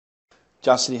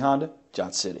Johnson City Honda,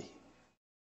 Johnson City.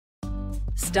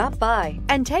 Stop by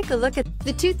and take a look at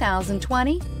the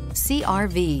 2020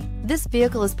 CR-V. This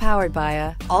vehicle is powered by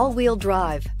a all-wheel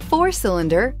drive,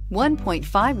 4-cylinder,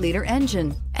 1.5-liter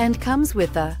engine and comes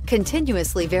with a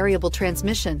continuously variable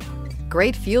transmission.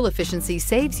 Great fuel efficiency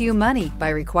saves you money by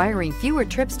requiring fewer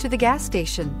trips to the gas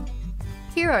station.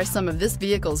 Here are some of this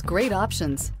vehicle's great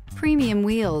options: premium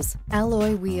wheels,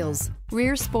 alloy wheels,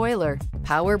 rear spoiler,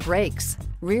 power brakes,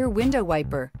 rear window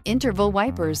wiper, interval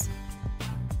wipers.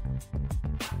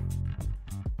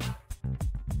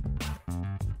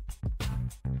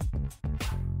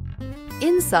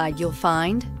 Inside you'll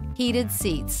find heated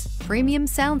seats, premium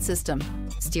sound system,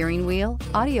 steering wheel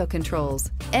audio controls,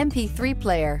 MP3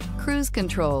 player, cruise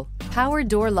control, power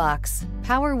door locks,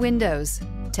 power windows,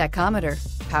 tachometer,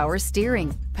 power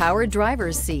steering, power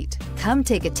driver's seat. Come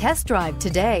take a test drive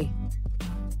today.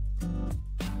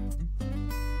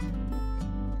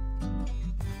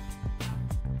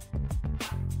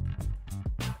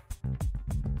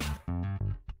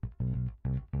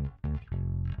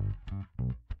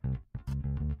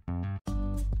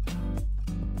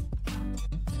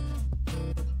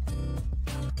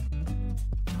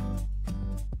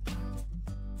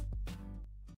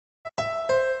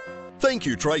 Thank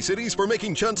you, Tri-Cities, for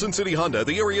making Johnson City Honda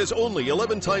the area's only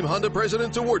 11-time Honda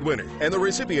President's Award winner and the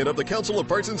recipient of the Council of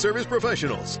Parts and Service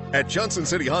Professionals. At Johnson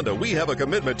City Honda, we have a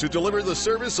commitment to deliver the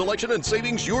service, selection, and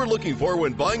savings you're looking for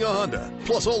when buying a Honda.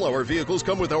 Plus, all our vehicles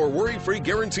come with our worry-free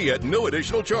guarantee at no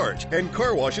additional charge and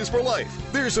car washes for life.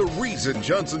 There's a reason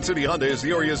Johnson City Honda is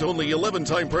the area's only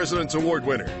 11-time President's Award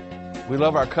winner. We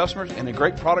love our customers and the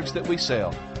great products that we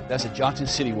sell. That's the Johnson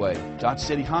City way. Johnson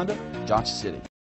City Honda, Johnson City.